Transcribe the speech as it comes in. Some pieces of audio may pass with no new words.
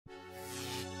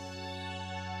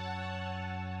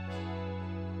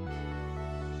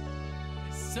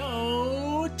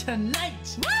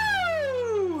tonight.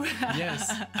 Woo!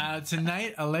 Yes,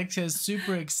 tonight Alexia is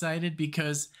super excited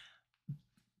because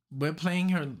we're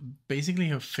playing basically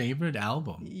her favorite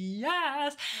album.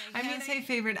 Yes. I'm going to say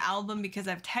favorite album because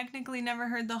I've technically never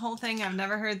heard the whole thing. I've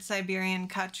never heard Siberian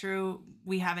Kutru.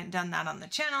 We haven't done that on the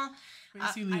channel.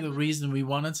 Basically, the reason we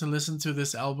wanted to listen to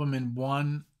this album in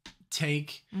one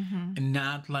take and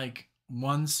not like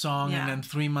one song and then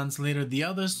 3 months later the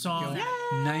other song.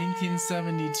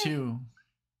 1972.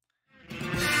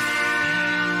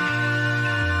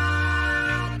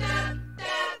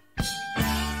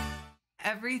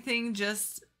 Everything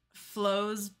just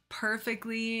flows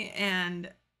perfectly, and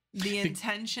the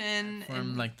intention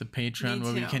from like the Patreon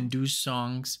where we can do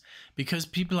songs because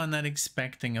people are not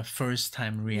expecting a first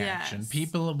time reaction.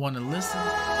 People want to listen.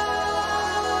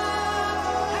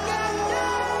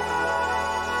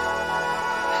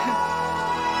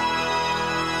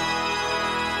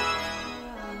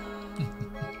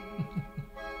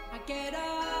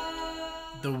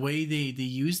 The way they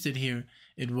used it here,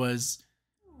 it was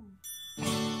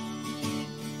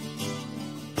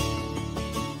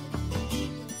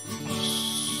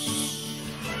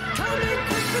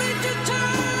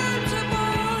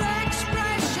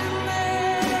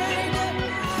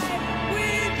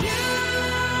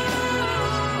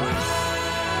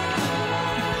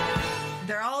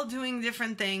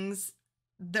different things.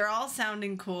 They're all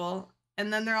sounding cool,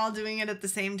 and then they're all doing it at the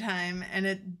same time, and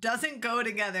it doesn't go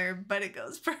together, but it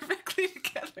goes perfectly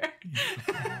together.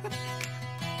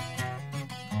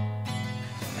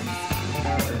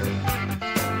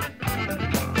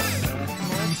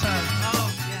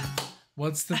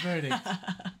 What's the verdict?